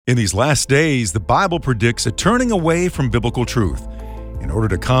In these last days, the Bible predicts a turning away from biblical truth. In order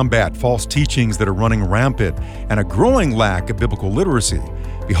to combat false teachings that are running rampant and a growing lack of biblical literacy,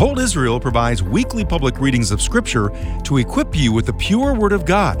 Behold Israel provides weekly public readings of Scripture to equip you with the pure Word of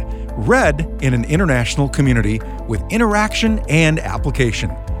God, read in an international community with interaction and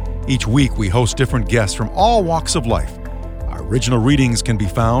application. Each week, we host different guests from all walks of life. Our original readings can be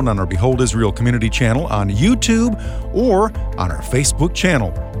found on our Behold Israel community channel on YouTube or on our Facebook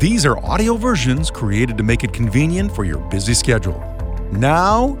channel. These are audio versions created to make it convenient for your busy schedule.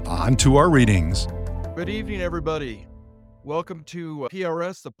 Now, on to our readings. Good evening, everybody. Welcome to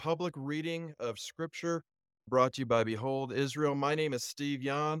PRS, the public reading of Scripture, brought to you by Behold Israel. My name is Steve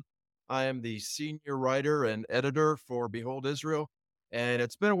Yan. I am the senior writer and editor for Behold Israel, and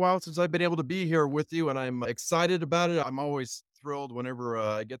it's been a while since I've been able to be here with you, and I'm excited about it. I'm always thrilled whenever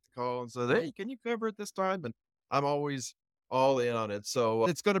I get the call and say, "Hey, can you cover it this time?" And I'm always all in on it. So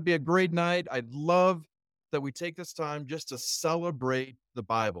it's going to be a great night. I'd love that we take this time just to celebrate the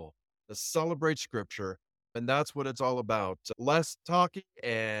Bible, to celebrate Scripture. And that's what it's all about. Less talking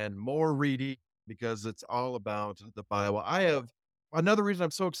and more reading because it's all about the Bible. I have another reason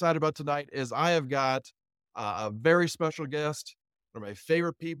I'm so excited about tonight is I have got a very special guest, one of my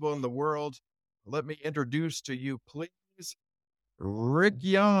favorite people in the world. Let me introduce to you, please, Rick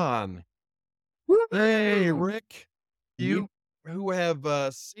Yan. Hey, Rick, you who have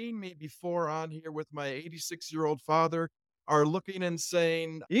seen me before on here with my 86-year-old father are looking and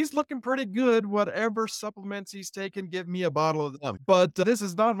saying, he's looking pretty good. Whatever supplements he's taking, give me a bottle of them. But this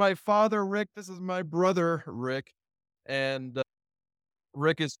is not my father, Rick. This is my brother, Rick. And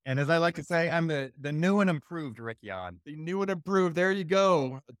Rick is And as I like to say, I'm the new and improved Rick Yan. the new and improved. There you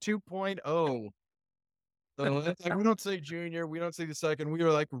go. 2.0. So it's like, we don't say junior. We don't say the second. We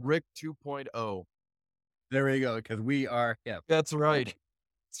are like Rick 2.0. There we go, because we are hip. That's right.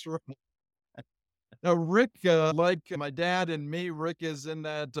 That's right. Now, Rick, like my dad and me, Rick is in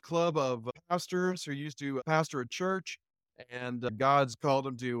that club of pastors who used to pastor a church, and God's called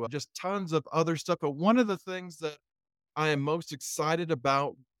him to just tons of other stuff. But one of the things that I am most excited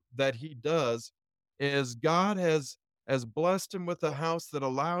about that he does is God has blessed him with a house that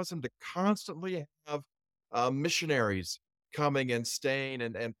allows him to constantly have missionaries coming and staying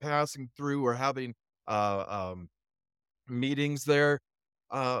and passing through or having uh, um, meetings there.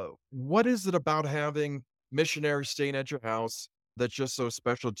 What is it about having missionaries staying at your house that's just so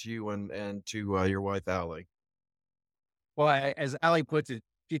special to you and to your wife, Allie? Well, as Ali puts it,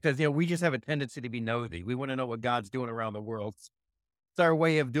 she says, we just have a tendency to be nosy. We want to know what God's doing around the world. It's our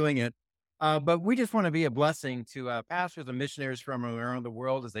way of doing it. But we just want to be a blessing to pastors and missionaries from around the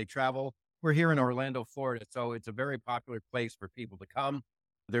world as they travel. We're here in Orlando, Florida, so it's a very popular place for people to come.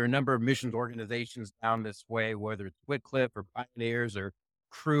 There are a number of missions organizations down this way, whether it's Wycliffe or Pioneers or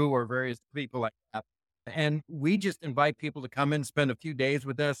Crew or various people like that. And we just invite people to come in, spend a few days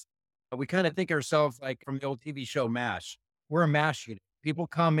with us. We kind of think ourselves like from the old TV show MASH. We're a MASH unit. People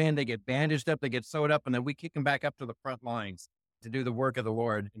come in, they get bandaged up, they get sewed up, and then we kick them back up to the front lines to do the work of the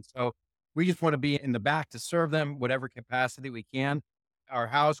Lord. And so we just want to be in the back to serve them, whatever capacity we can. Our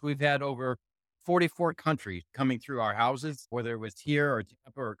house, we've had over 44 countries coming through our houses, whether it was here or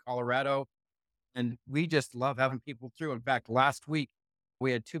Tampa or Colorado. And we just love having people through. In fact, last week,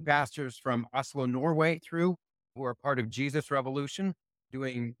 we had two pastors from Oslo, Norway through who are part of Jesus Revolution,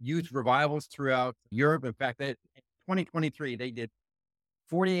 doing youth revivals throughout Europe. In fact, in 2023, they did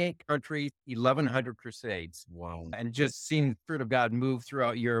 48 countries, 1,100 crusades. Wow. And just seeing the Spirit of God move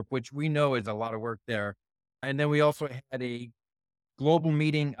throughout Europe, which we know is a lot of work there. And then we also had a global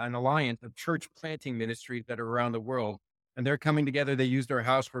meeting, an alliance of church planting ministries that are around the world. And they're coming together. They used our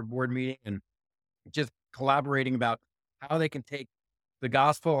house for a board meeting and just collaborating about how they can take the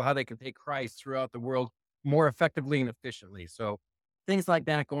gospel, how they can take Christ throughout the world more effectively and efficiently. So things like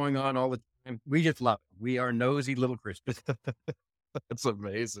that going on all the time. We just love it. We are nosy little Christians. That's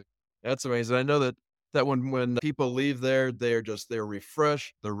amazing. That's amazing. I know that when people leave there, they're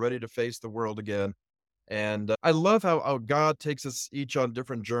refreshed, they're ready to face the world again. And I love how God takes us each on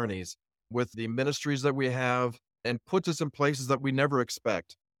different journeys with the ministries that we have and puts us in places that we never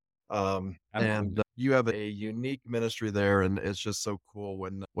expect. And you have a unique ministry there, and it's just so cool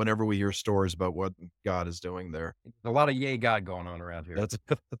whenever we hear stories about what God is doing there. A lot of yay God going on around here. That's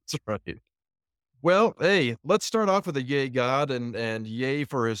right. Well, hey, let's start off with a yay God and yay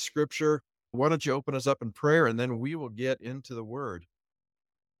for his scripture. Why don't you open us up in prayer and then we will get into the word.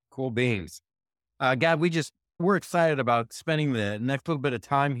 Cool beans. God, we're excited about spending the next little bit of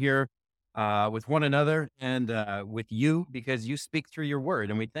time here with one another and with you because you speak through your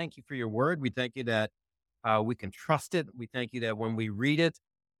word. And we thank you for your word. We thank you that we can trust it. We thank you that when we read it,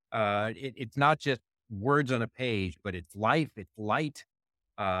 It's not just words on a page, but it's life, it's light.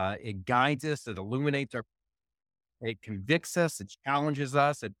 It guides us, it illuminates our, it convicts us, it challenges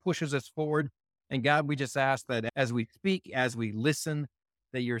us, it pushes us forward. And God, we just ask that as we speak, as we listen,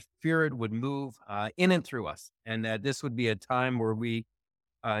 that your spirit would move in and through us, and that this would be a time where we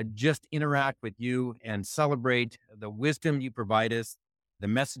just interact with you and celebrate the wisdom you provide us, the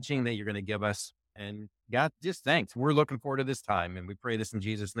messaging that you're going to give us. And God, just thanks. We're looking forward to this time, and we pray this in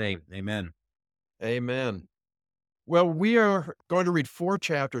Jesus' name. Amen. Amen. Well, we are going to read 4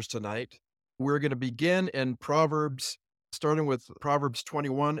 chapters tonight. We're going to begin in Proverbs, starting with Proverbs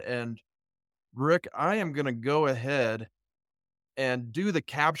 21. And Rick, I am going to go ahead and do the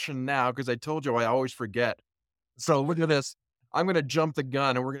caption now because I told you I always forget. So look at this. I'm going to jump the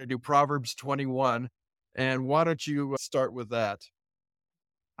gun and we're going to do Proverbs 21. And why don't you start with that?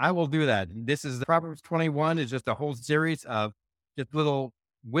 I will do that. This is Proverbs 21 is just a whole series of just little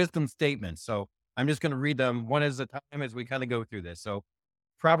wisdom statements. So I'm just going to read them one at a time as we kind of go through this. So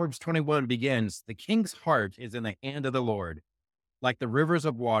Proverbs 21 begins, the king's heart is in the hand of the Lord. Like the rivers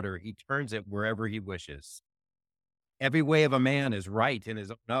of water, he turns it wherever he wishes. Every way of a man is right in his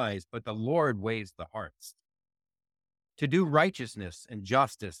own eyes, but the Lord weighs the hearts. To do righteousness and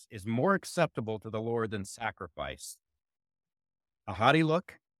justice is more acceptable to the Lord than sacrifice. A haughty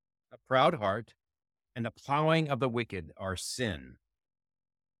look, a proud heart, and the plowing of the wicked are sin.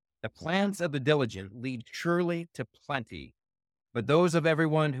 The plans of the diligent lead surely to plenty, but those of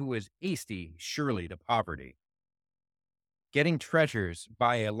everyone who is hasty surely to poverty. Getting treasures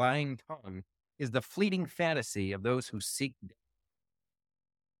by a lying tongue is the fleeting fantasy of those who seek death.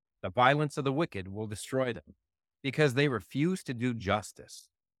 The violence of the wicked will destroy them, because they refuse to do justice.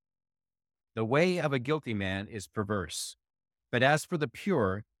 The way of a guilty man is perverse, but as for the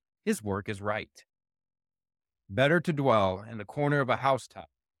pure, his work is right. Better to dwell in the corner of a housetop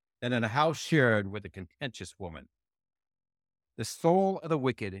than in a house shared with a contentious woman. The soul of the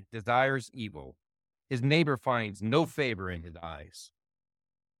wicked desires evil. His neighbor finds no favor in his eyes.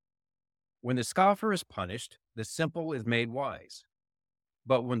 When the scoffer is punished, the simple is made wise.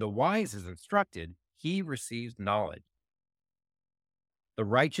 But when the wise is instructed, he receives knowledge. The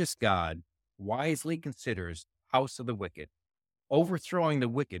righteous God wisely considers the house of the wicked, overthrowing the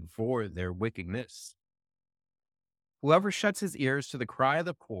wicked for their wickedness. Whoever shuts his ears to the cry of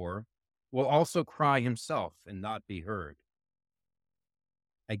the poor will also cry himself and not be heard.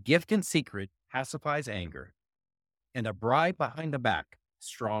 A gift in secret pacifies anger, and a bribe behind the back,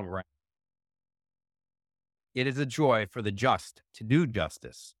 strong wrath. It is a joy for the just to do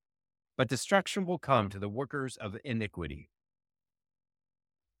justice, but destruction will come to the workers of iniquity.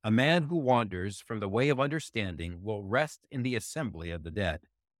 A man who wanders from the way of understanding will rest in the assembly of the dead.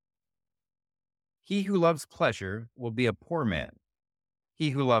 He who loves pleasure will be a poor man. He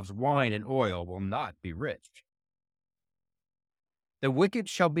who loves wine and oil will not be rich. The wicked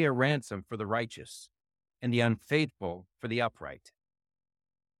shall be a ransom for the righteous, and the unfaithful for the upright.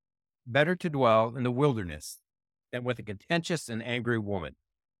 Better to dwell in the wilderness than with a contentious and angry woman.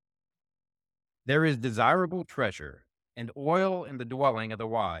 There is desirable treasure and oil in the dwelling of the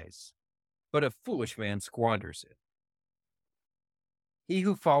wise, but a foolish man squanders it. He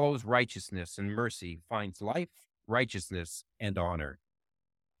who follows righteousness and mercy finds life, righteousness, and honor.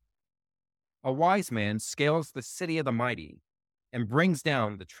 A wise man scales the city of the mighty and brings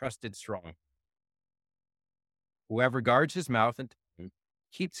down the trusted strong. Whoever guards his mouth and tongue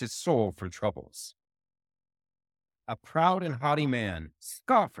keeps his soul from troubles. A proud and haughty man,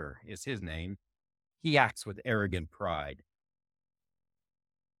 scoffer is his name. He acts with arrogant pride.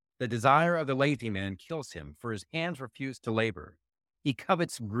 The desire of the lazy man kills him, for his hands refuse to labor. He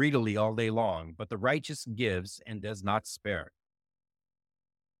covets greedily all day long, but the righteous gives and does not spare.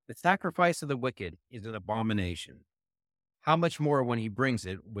 The sacrifice of the wicked is an abomination. How much more when he brings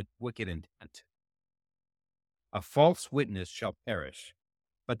it with wicked intent? A false witness shall perish,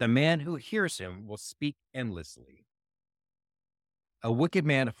 but the man who hears him will speak endlessly. A wicked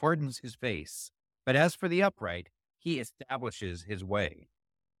man hardens his face, but as for the upright, he establishes his way.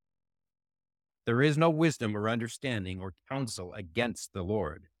 There is no wisdom or understanding or counsel against the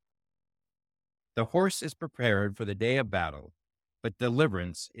Lord. The horse is prepared for the day of battle, but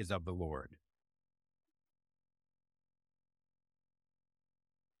deliverance is of the Lord.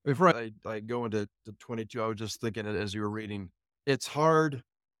 Before I go into 22, I was just thinking it as you were reading. It's hard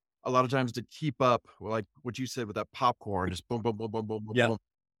a lot of times to keep up, like what you said with that popcorn, just boom, boom, boom, boom, boom, boom, Yeah. boom.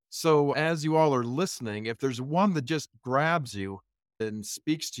 So as you all are listening, if there's one that just grabs you and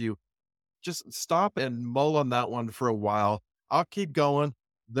speaks to you, just stop and mull on that one for a while. I'll keep going.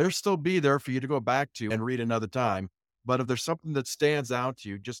 There'll still be there for you to go back to and read another time. But if there's something that stands out to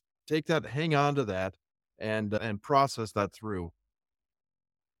you, just take that, hang on to that, and process that through.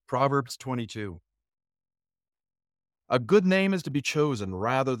 Proverbs 22. A good name is to be chosen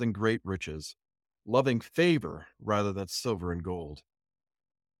rather than great riches, loving favor rather than silver and gold.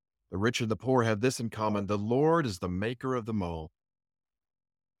 The rich and the poor have this in common: the Lord is the maker of them all.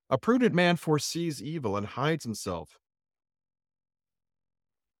 A prudent man foresees evil and hides himself,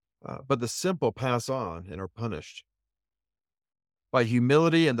 but the simple pass on and are punished. By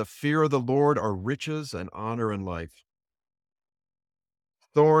humility and the fear of the Lord are riches and honor and life.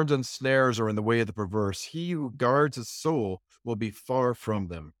 Thorns and snares are in the way of the perverse. He who guards his soul will be far from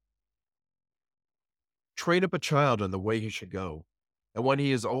them. Train up a child in the way he should go, and when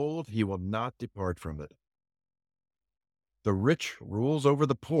he is old, he will not depart from it. The rich rules over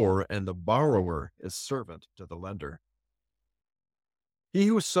the poor, and the borrower is servant to the lender. He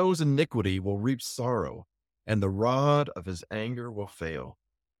who sows iniquity will reap sorrow, and the rod of his anger will fail.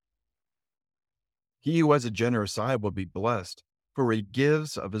 He who has a generous eye will be blessed, for he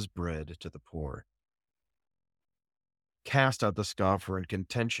gives of his bread to the poor. Cast out the scoffer, and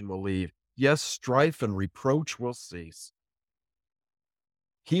contention will leave. Yes, strife and reproach will cease.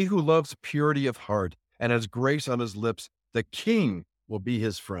 He who loves purity of heart and has grace on his lips, the king will be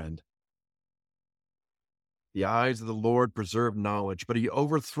his friend. The eyes of the Lord preserve knowledge, but he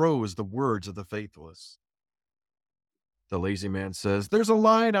overthrows the words of the faithless. The lazy man says, "There's a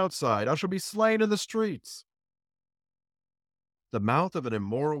lion outside. I shall be slain in the streets." The mouth of an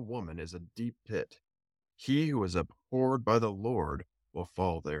immoral woman is a deep pit. He who is abhorred by the Lord will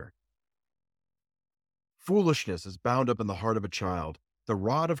fall there. Foolishness is bound up in the heart of a child. The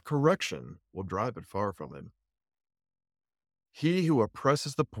rod of correction will drive it far from him. He who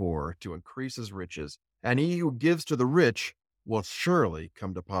oppresses the poor to increase his riches, and he who gives to the rich will surely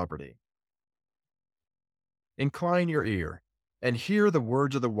come to poverty. Incline your ear and hear the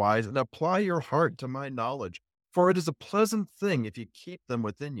words of the wise, and apply your heart to my knowledge. For it is a pleasant thing if you keep them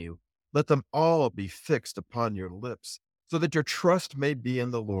within you. Let them all be fixed upon your lips, so that your trust may be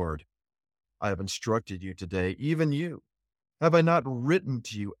in the Lord. I have instructed you today, even you. Have I not written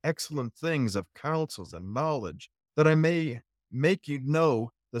to you excellent things of counsels and knowledge, that I may make you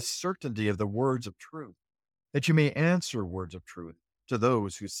know the certainty of the words of truth, that you may answer words of truth to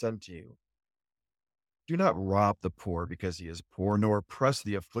those who send to you? Do not rob the poor because he is poor, nor oppress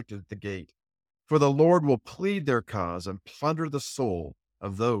the afflicted at the gate. For the Lord will plead their cause and plunder the soul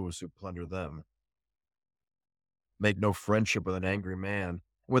of those who plunder them. Make no friendship with an angry man.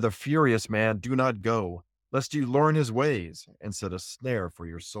 With a furious man, do not go, lest you learn his ways and set a snare for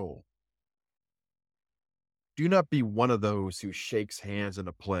your soul. Do not be one of those who shakes hands in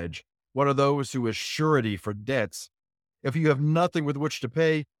a pledge, one of those who is surety for debts. If you have nothing with which to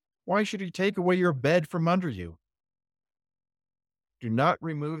pay, why should he take away your bed from under you? Do not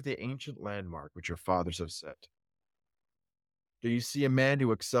remove the ancient landmark which your fathers have set. Do you see a man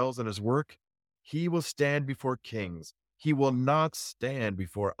who excels in his work? He will stand before kings. He will not stand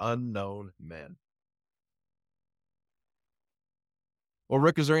before unknown men. Well,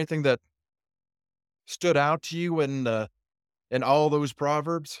 Rick, is there anything that stood out to you in all those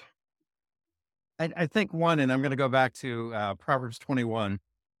proverbs? I think one, and I'm going to go back to Proverbs 21,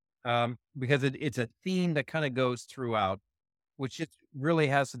 because it's a theme that kind of goes throughout, which just really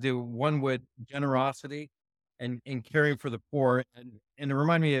has to do one with generosity and caring for the poor. And it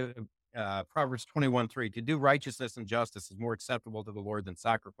reminded me of Proverbs 21:3, to do righteousness and justice is more acceptable to the Lord than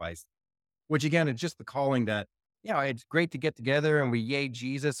sacrifice, which again is just the calling that, it's great to get together and we yay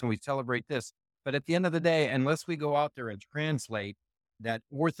Jesus and we celebrate this. But at the end of the day, unless we go out there and translate that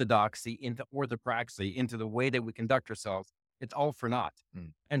orthodoxy into orthopraxy, into the way that we conduct ourselves, it's all for naught.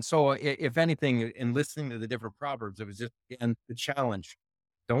 Mm. And so, if anything, in listening to the different proverbs, it was just again the challenge: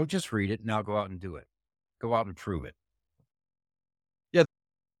 don't just read it, now go out and do it. Go out and prove it. Yeah,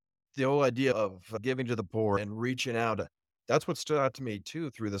 the whole idea of giving to the poor and reaching out, that's what stood out to me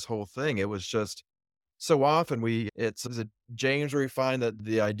too through this whole thing. It was just so often it's is it James where we find that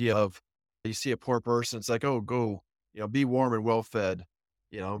the idea of you see a poor person, it's like, oh, go, be warm and well fed,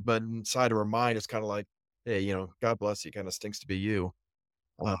 but inside of our mind, it's kind of like, hey, God bless you, kind of stinks to be you.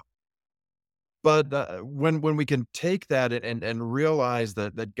 Uh, but when we can take that and realize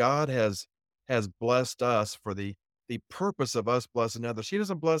that God has blessed us for the purpose of us blessing others. He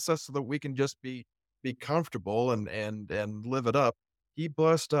doesn't bless us so that we can just be comfortable and live it up. He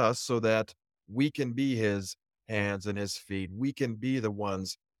blessed us so that we can be his hands and his feet. We can be the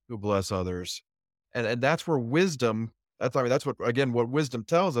ones who bless others. And that's where wisdom, that's what, again, what wisdom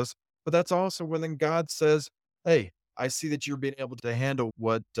tells us. But that's also when then God says, hey, I see that you're being able to handle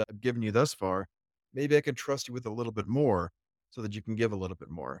what I've given you thus far. maybe I can trust you with a little bit more so that you can give a little bit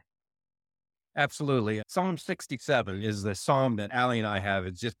more. Absolutely. Psalm 67 is the psalm that Allie and I have.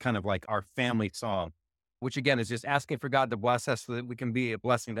 It's just kind of like our family psalm, which again is just asking for God to bless us so that we can be a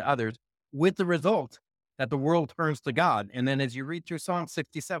blessing to others, with the result that the world turns to God. And then as you read through Psalm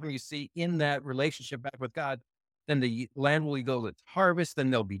 67, you see in that relationship back with God, then the land will yield its harvest, then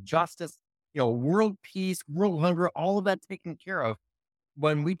there'll be justice, world peace, world hunger, all of that taken care of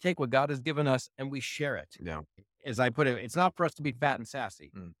when we take what God has given us and we share it. Yeah. As I put it, it's not for us to be fat and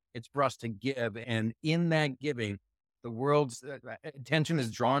sassy. Mm. It's for us to give. And in that giving, the world's attention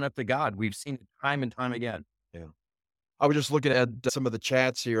is drawn up to God. We've seen it time and time again. Yeah. I was just looking at some of the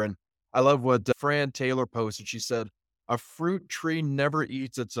chats here, and I love what Fran Taylor posted. She said, "A fruit tree never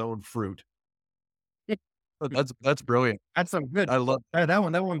eats its own fruit." That's brilliant. That's some good. I love. That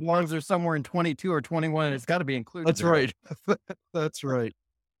one belongs there somewhere in 22 or 21. It's got to be included That's there. right. That's right.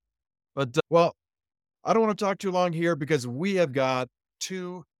 But well, I don't want to talk too long here because we have got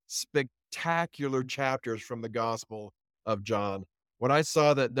two spectacular chapters from the Gospel of John. When I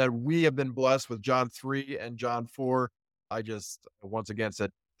saw that we have been blessed with John 3 and John 4, I just once again said,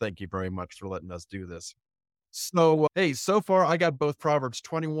 thank you very much for letting us do this. So, hey, so far I got both Proverbs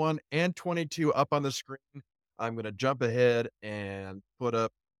 21 and 22 up on the screen. I'm going to jump ahead and put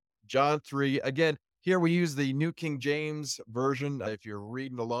up John 3. Again, here we use the New King James version if you're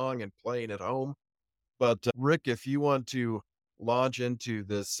reading along and playing at home. But Rick, if you want to launch into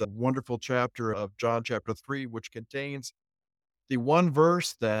this wonderful chapter of John chapter 3, which contains the one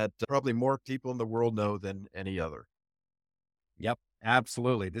verse that probably more people in the world know than any other. Yep,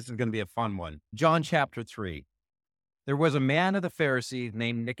 absolutely. This is going to be a fun one. John chapter 3. There was a man of the Pharisees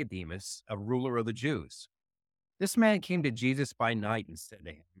named Nicodemus, a ruler of the Jews. This man came to Jesus by night and said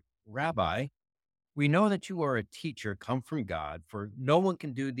to him, Rabbi, we know that you are a teacher come from God, for no one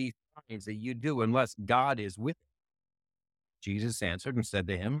can do these signs that you do unless God is with him. Jesus answered and said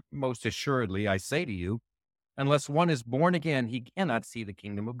to him, Most assuredly, I say to you, unless one is born again, he cannot see the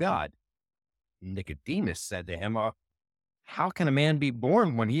kingdom of God. Nicodemus said to him, How can a man be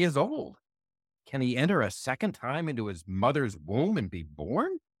born when he is old? Can he enter a second time into his mother's womb and be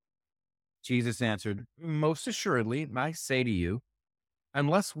born? Jesus answered, Most assuredly, I say to you,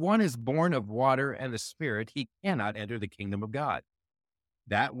 unless one is born of water and the Spirit, he cannot enter the kingdom of God.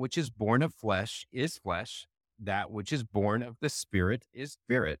 That which is born of flesh is flesh, that which is born of the Spirit is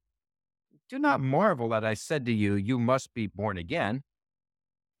spirit. Do not marvel that I said to you, You must be born again.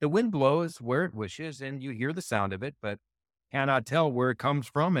 The wind blows where it wishes, and you hear the sound of it, but cannot tell where it comes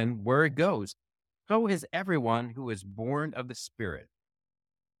from and where it goes. So is everyone who is born of the Spirit.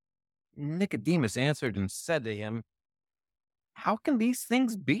 Nicodemus answered and said to him, How can these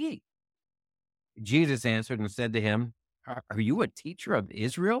things be? Jesus answered and said to him, Are you a teacher of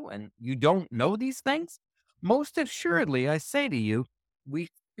Israel and you don't know these things? Most assuredly, I say to you, we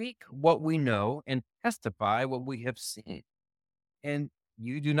speak what we know and testify what we have seen, and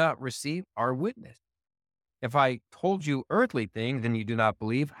you do not receive our witness. If I told you earthly things and you do not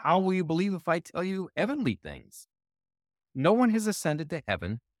believe, how will you believe if I tell you heavenly things? No one has ascended to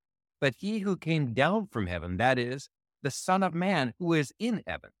heaven, but he who came down from heaven, that is, the Son of Man who is in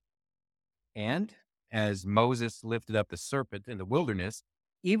heaven. And as Moses lifted up the serpent in the wilderness,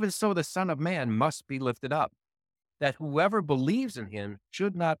 even so the Son of Man must be lifted up, that whoever believes in him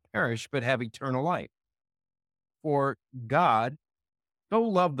should not perish but have eternal life. For God so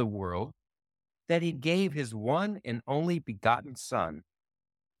loved the world that he gave his one and only begotten Son,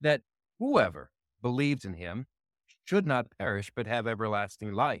 that whoever believes in him should not perish but have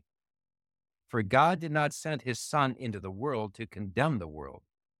everlasting life. For God did not send his Son into the world to condemn the world,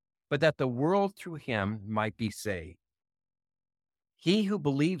 but that the world through him might be saved. He who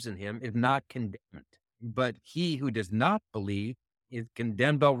believes in him is not condemned, but he who does not believe is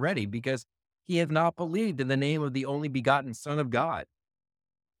condemned already, because he has not believed in the name of the only begotten Son of God.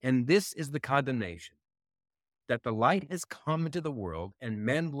 And this is the condemnation, that the light has come into the world, and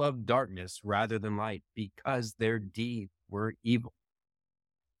men love darkness rather than light, because their deeds were evil.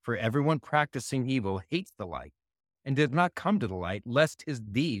 For everyone practicing evil hates the light, and does not come to the light, lest his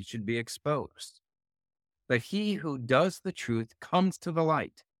deeds should be exposed. But he who does the truth comes to the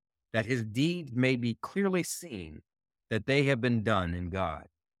light, that his deeds may be clearly seen, that they have been done in God.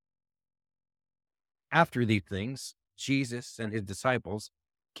 After these things, Jesus and his disciples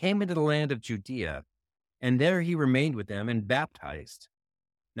came into the land of Judea, and there he remained with them and baptized.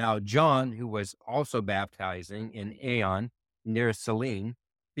 Now John, who was also baptizing in Aenon near Salim,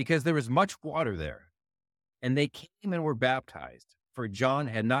 because there was much water there, and they came and were baptized, for John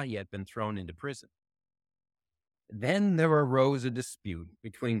had not yet been thrown into prison. Then there arose a dispute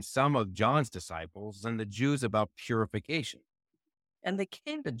between some of John's disciples and the Jews about purification. And they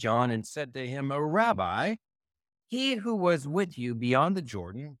came to John and said to him, Rabbi, he who was with you beyond the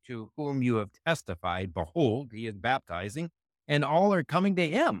Jordan, to whom you have testified, behold, he is baptizing, and all are coming to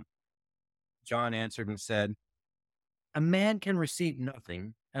him. John answered and said, a man can receive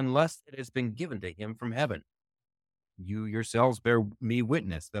nothing unless it has been given to him from heaven. You yourselves bear me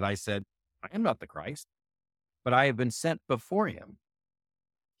witness that I said, I am not the Christ, but I have been sent before him.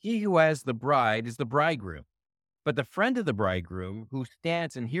 He who has the bride is the bridegroom. But the friend of the bridegroom who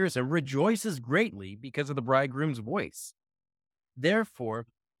stands and hears him rejoices greatly because of the bridegroom's voice. Therefore,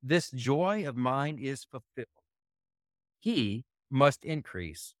 this joy of mine is fulfilled. He must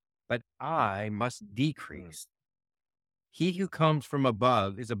increase, but I must decrease. He who comes from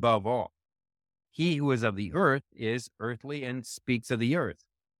above is above all. He who is of the earth is earthly and speaks of the earth.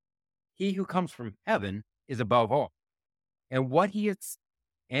 He who comes from heaven is above all. And what he has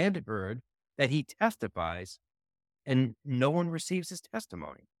and heard that he testifies, and no one receives his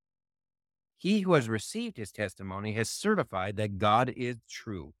testimony. He who has received his testimony has certified that God is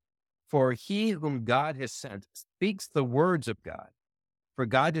true. For he whom God has sent speaks the words of God. For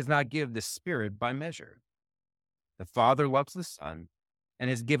God does not give the Spirit by measure. The Father loves the Son and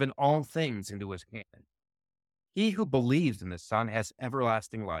has given all things into his hand. He who believes in the Son has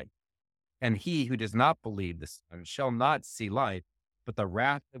everlasting life, and he who does not believe the Son shall not see life, but the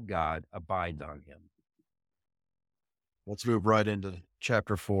wrath of God abides on him. Let's move right into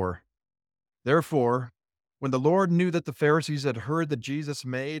chapter 4. Therefore, when the Lord knew that the Pharisees had heard that Jesus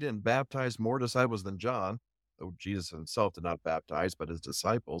made and baptized more disciples than John, though Jesus himself did not baptize, but his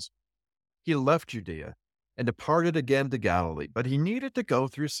disciples, he left Judea and departed again to Galilee, but he needed to go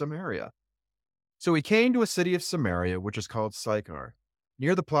through Samaria. So he came to a city of Samaria, which is called Sychar,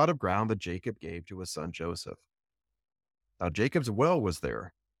 near the plot of ground that Jacob gave to his son Joseph. Now Jacob's well was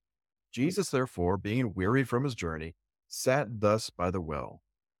there. Jesus, therefore, being wearied from his journey, sat thus by the well.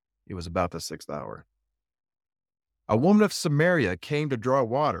 It was about the 6th hour. A woman of Samaria came to draw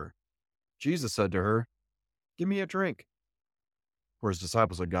water. Jesus said to her, give me a drink. For his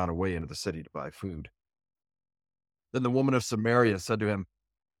disciples had gone away into the city to buy food. Then the woman of Samaria said to him,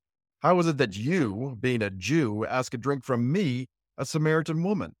 how is it that you, being a Jew, ask a drink from me, a Samaritan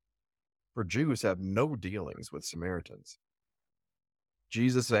woman? For Jews have no dealings with Samaritans.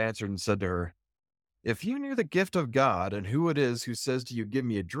 Jesus answered and said to her, if you knew the gift of God and who it is who says to you, give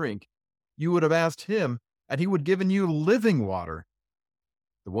me a drink, you would have asked him, and he would have given you living water.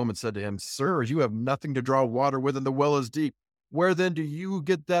 The woman said to him, sir, you have nothing to draw water with, and the well is deep. Where then do you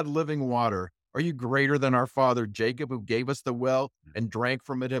get that living water? Are you greater than our father Jacob, who gave us the well and drank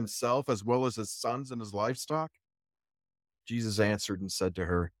from it himself, as well as his sons and his livestock? Jesus answered and said to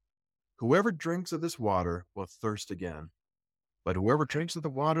her, whoever drinks of this water will thirst again. But whoever drinks of the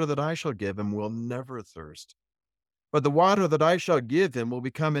water that I shall give him will never thirst. But the water that I shall give him will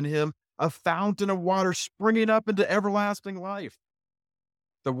become in him a fountain of water springing up into everlasting life.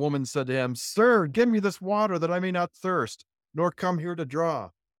 The woman said to him, sir, give me this water that I may not thirst, nor come here to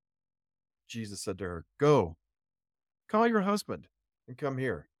draw. Jesus said to her, go, call your husband and come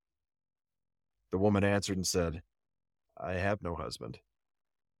here. The woman answered and said, I have no husband.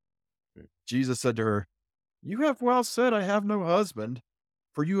 Jesus said to her, you have well said, I have no husband,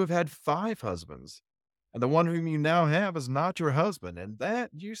 for you have had 5 husbands, and the one whom you now have is not your husband, and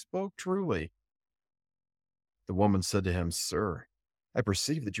that you spoke truly. The woman said to him, sir, I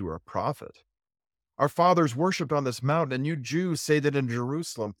perceive that you are a prophet. Our fathers worshipped on this mountain, and you Jews say that in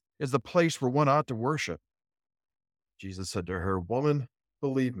Jerusalem is the place where one ought to worship. Jesus said to her, woman,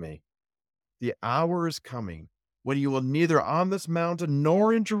 believe me, the hour is coming when you will neither on this mountain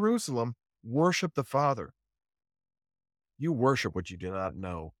nor in Jerusalem worship the Father. You worship what you do not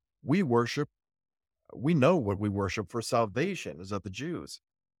know. We know what we worship, for salvation is of the Jews.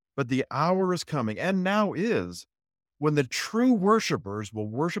 But the hour is coming, and now is, when the true worshipers will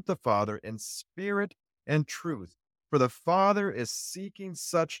worship the Father in spirit and truth. For the Father is seeking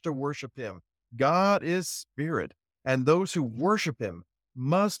such to worship him. God is spirit, and those who worship him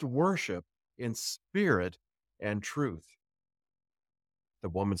must worship in spirit and truth. The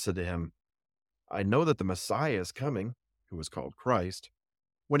woman said to him, I know that the Messiah is coming, who is called Christ.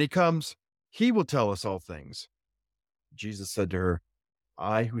 When he comes, he will tell us all things. Jesus said to her,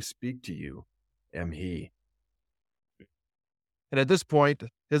 I who speak to you am he. And at this point,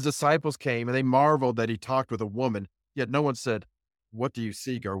 his disciples came, and they marveled that he talked with a woman, yet no one said, what do you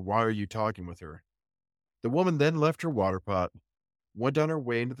seek, or why are you talking with her? The woman then left her water pot, went on her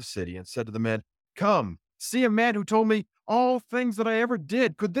way into the city, and said to the men, come, see a man who told me all things that I ever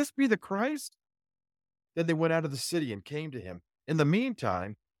did. Could this be the Christ? Then they went out of the city and came to him. In the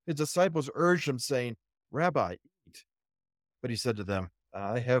meantime, his disciples urged him, saying, Rabbi, eat. But he said to them,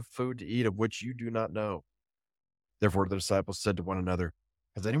 I have food to eat of which you do not know. Therefore the disciples said to one another,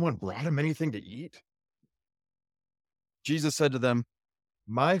 Has anyone brought him anything to eat? Jesus said to them,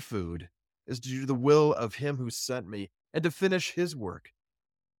 My food is to do the will of him who sent me and to finish his work.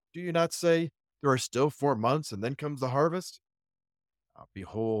 Do you not say, There are still 4 months, and then comes the harvest?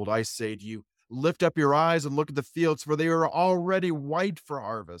 Behold, I say to you, lift up your eyes and look at the fields, for they are already white for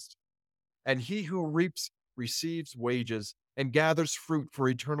harvest. And he who reaps receives wages and gathers fruit for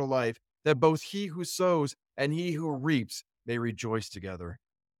eternal life, that both he who sows and he who reaps may rejoice together.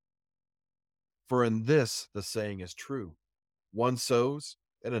 For in this the saying is true: one sows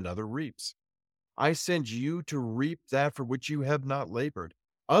and another reaps. I send you to reap that for which you have not labored.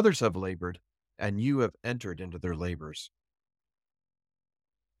 Others have labored, and you have entered into their labors.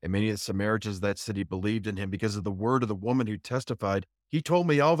 And many of the Samaritans of that city believed in him because of the word of the woman who testified, He told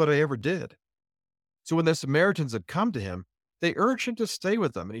me all that I ever did. So when the Samaritans had come to him, they urged him to stay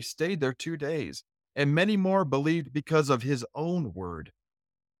with them, and he stayed there 2 days. And many more believed because of his own word.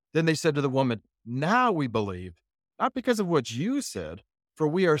 Then they said to the woman, Now we believe, not because of what you said, for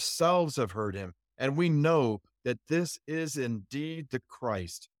we ourselves have heard him, and we know that this is indeed the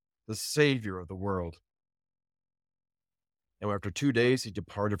Christ, the Savior of the world. And after 2 days, he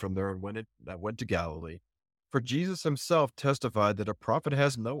departed from there and went to Galilee. For Jesus himself testified that a prophet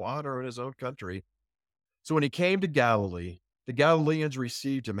has no honor in his own country. So when he came to Galilee, the Galileans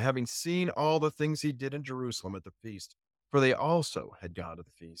received him, having seen all the things he did in Jerusalem at the feast, for they also had gone to the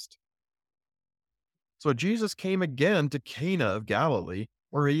feast. So Jesus came again to Cana of Galilee,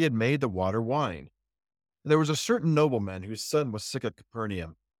 where he had made the water wine. And there was a certain nobleman whose son was sick at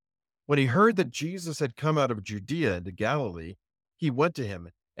Capernaum. When he heard that Jesus had come out of Judea into Galilee, he went to him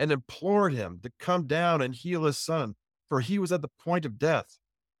and implored him to come down and heal his son, for he was at the point of death.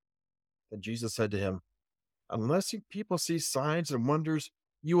 Then Jesus said to him, Unless you people see signs and wonders,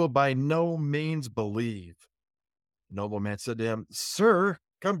 you will by no means believe. The nobleman said to him, Sir,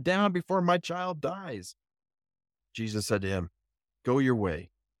 come down before my child dies. Jesus said to him, Go your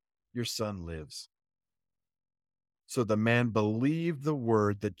way, your son lives. So the man believed the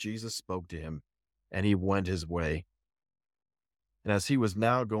word that Jesus spoke to him, and he went his way. And as he was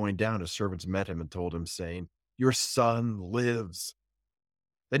now going down, his servants met him and told him, saying, Your son lives.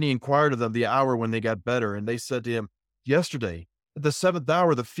 Then he inquired of them the hour when they got better, and they said to him, Yesterday, at the 7th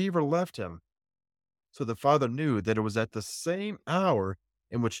hour, the fever left him. So the father knew that it was at the same hour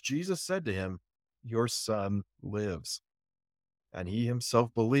in which Jesus said to him, Your son lives. And he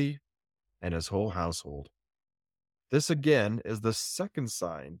himself believed, and his whole household. This again is the second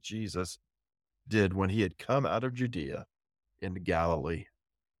sign Jesus did when he had come out of Judea into Galilee.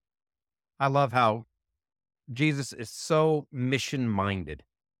 I love how Jesus is so mission minded.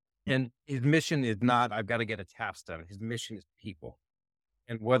 And his mission is not, I've got to get a task done. His mission is people.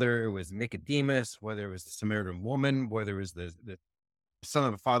 And whether it was Nicodemus, whether it was the Samaritan woman, whether it was the son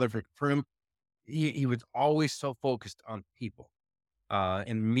of the father for him, he was always so focused on people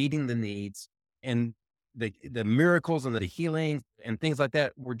and meeting the needs, and the miracles and the healing and things like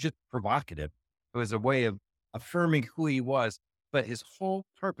that were just provocative. It was a way of affirming who he was. But his whole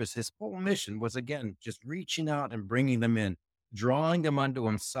purpose, his whole mission was, again, just reaching out and bringing them in, drawing them unto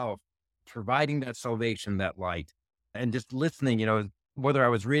himself, providing that salvation, that light, and just listening. Whether I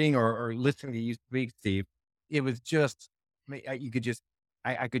was reading or listening to you speak, Steve, it was just, you could just,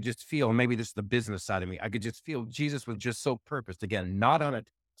 I could just feel, maybe this is the business side of me. I could just feel Jesus was just so purposed, again, not on it.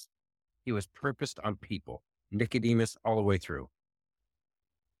 He was purposed on people, Nicodemus all the way through.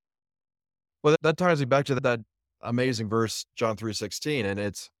 Well, that ties me back to that amazing verse, John 3:16, and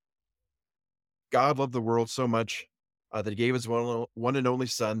it's God loved the world so much that he gave his one and only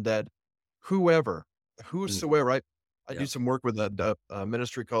son, that whoever, Mm, whosoever, I yeah. do some work with a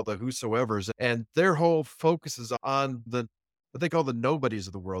ministry called the Whosoevers, and their whole focus is on what they call the nobodies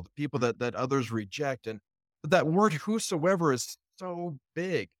of the world, the people that others reject. And that word whosoever is so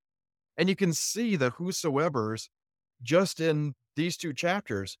big. And you can see the whosoevers just in these 2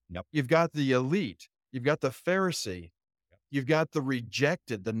 chapters. Yep. You've got the elite, you've got the Pharisee, you've got the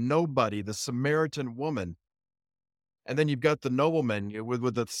rejected, the nobody, the Samaritan woman, and then you've got the nobleman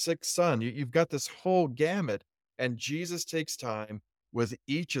with the sick son. You've got this whole gamut, and Jesus takes time with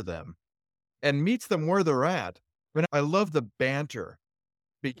each of them and meets them where they're at. And I love the banter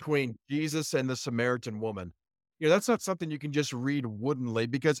between Jesus and the Samaritan woman. That's not something you can just read woodenly,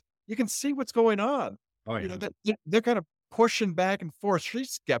 because you can see what's going on. Oh, yeah. That they're kind of pushing back and forth.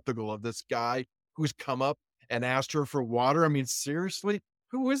 She's skeptical of this guy who's come up and asked her for water. I mean, seriously,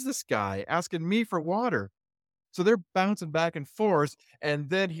 Who is this guy asking me for water? So they're bouncing back and forth. And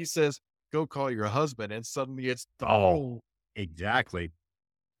then he says, go call your husband. And suddenly it's, oh, Exactly.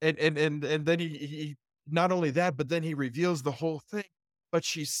 and then he not only that, but then he reveals the whole thing. But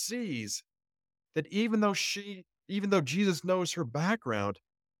she sees that even though Jesus knows her background,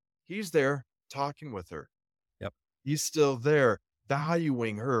 he's there talking with her. Yep. He's still there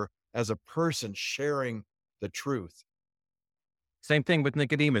valuing her as a person sharing the truth. Same thing with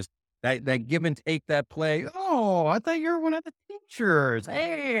Nicodemus. That give and take, that play. Oh, I thought you were one of the teachers.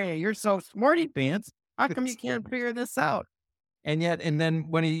 Hey, you're so smarty pants. How come you can't figure this out? And yet, and then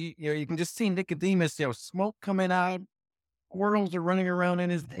when you can just see Nicodemus, smoke coming out, squirrels are running around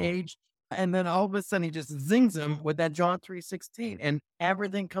in his cage. And then all of a sudden he just zings him with that John 3:16, and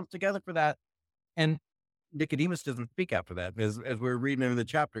everything comes together for that. And Nicodemus doesn't speak after that. As we're reading in the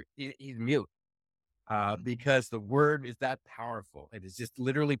chapter, he's mute. Because the word is that powerful. It has just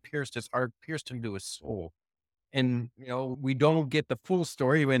literally pierced his heart, pierced into his soul. And, we don't get the full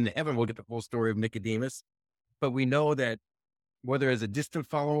story. In heaven, we'll get the full story of Nicodemus, but we know that whether as a distant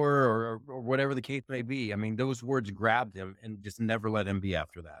follower or whatever the case may be, I mean, those words grabbed him and just never let him be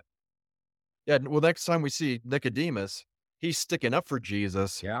after that. Yeah. Well, next time we see Nicodemus, he's sticking up for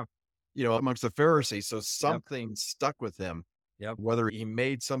Jesus, Yeah. amongst the Pharisees. So Yep. something stuck with him, Yep. whether he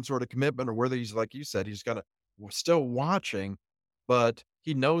made some sort of commitment or whether he's, like you said, he's kind of still watching, but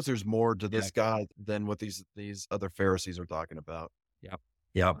he knows there's more to Yeah. this guy than what these other Pharisees are talking about. Yep.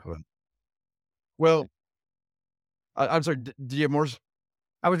 Yep. Well, I'm sorry. Do you have more?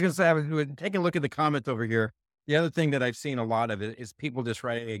 I was going to say, I was taking a look at the comments over here. The other thing that I've seen a lot of it is people just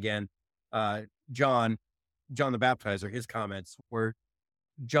writing again, uh, John, John the Baptizer, his comments where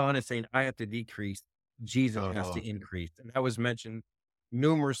John is saying, I have to decrease, Jesus has Uh, to increase. And that was mentioned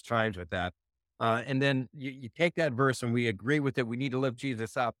numerous times with that. And then you take that verse and we agree with it. We need to lift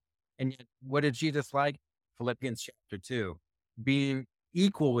Jesus up. And yet, what did Jesus like? Philippians chapter 2, being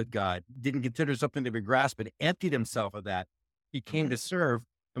equal with God, didn't consider something to be grasped, but emptied himself of that. He came to serve.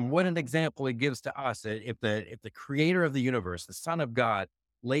 And what an example it gives to us. If the creator of the universe, the Son of God,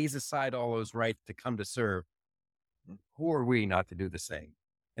 lays aside all those rights to come to serve, who are we not to do the same?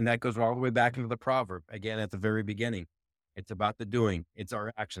 And that goes all the way back into the proverb again at the very beginning. It's about the doing. It's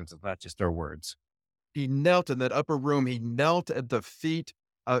our actions. It's not just our words. he knelt in that upper room. He knelt at the feet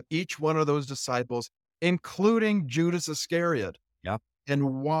of each one of those disciples, including Judas Iscariot, Yep.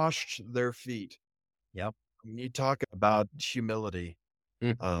 and washed their feet. Yep. You talk about humility.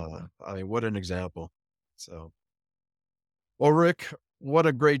 Mm. I mean, what an example. So, well, Rick, what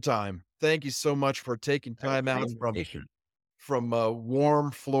a great time. Thank you so much for taking That was time a out great invitation. from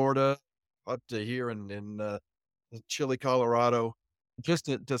warm Florida up to here in chilly Colorado, just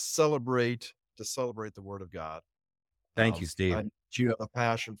to celebrate the Word of God. Thank you, I Steve. you have a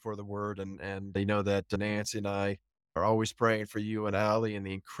passion for the Word, and they know that Nancy and I are always praying for you and Allie and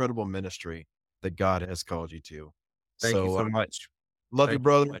the incredible ministry that God has called you to. Thank you So, so much. love you, Thank you so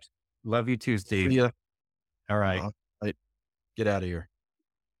brother. much. Love you too, See Steve. ya. All right. Right, get out of here.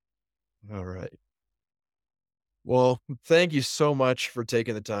 All right. Well, thank you so much for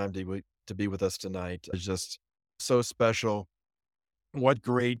taking the time to be with us tonight. It's just so special. What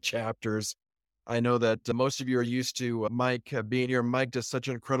great chapters. I know that most of you are used to Mike being here. Mike does such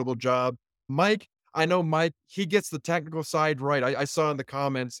an incredible job. Mike, I know Mike, he gets the technical side right. I saw in the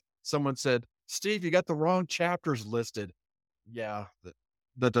comments, someone said, Steve, you got the wrong chapters listed. Yeah,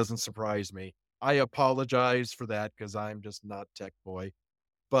 that doesn't surprise me. I apologize for that because I'm just not tech boy.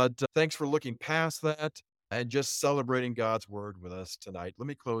 But thanks for looking past that and just celebrating God's word with us tonight. Let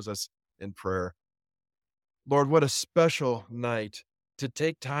me close us in prayer. Lord, what a special night to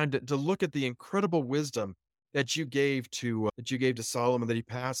take time to look at the incredible wisdom that you gave to Solomon that he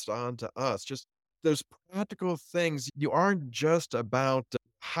passed on to us. Just those practical things. You aren't just about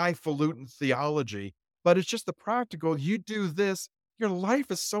highfalutin theology, but it's just the practical. You do this, your life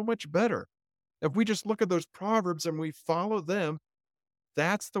is so much better. If we just look at those proverbs and we follow them,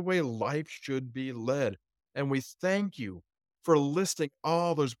 that's the way life should be led. And we thank you for listing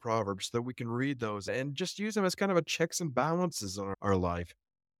all those proverbs so that we can read those and just use them as kind of a checks and balances on our life.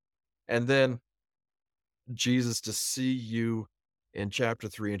 And then, Jesus, to see you in chapter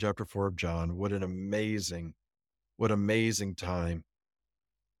 3 and chapter 4 of John, what amazing time.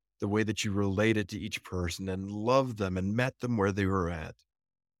 The way that you related to each person and loved them and met them where they were at.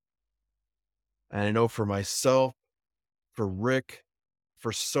 And I know for myself, for Rick,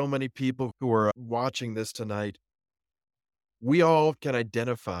 for so many people who are watching this tonight, we all can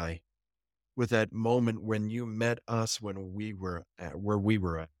identify with that moment when you met us when we were at where we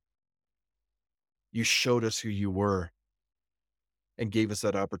were at. You showed us who you were, and gave us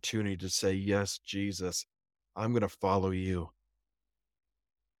that opportunity to say, "Yes, Jesus, I'm going to follow you."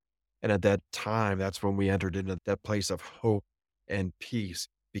 And at that time, that's when we entered into that place of hope and peace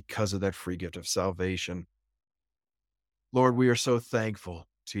because of that free gift of salvation. Lord, we are so thankful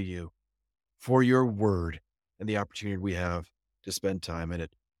to you for your word and the opportunity we have to spend time in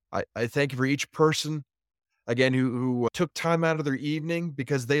it. I thank you for each person, again, who took time out of their evening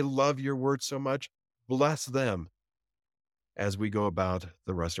because they love your word so much. Bless them as we go about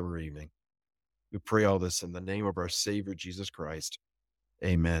the rest of our evening. We pray all this in the name of our Savior, Jesus Christ.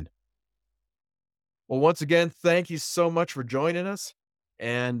 Amen. Well, once again, thank you so much for joining us,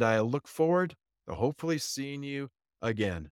 and I look forward to hopefully seeing you again.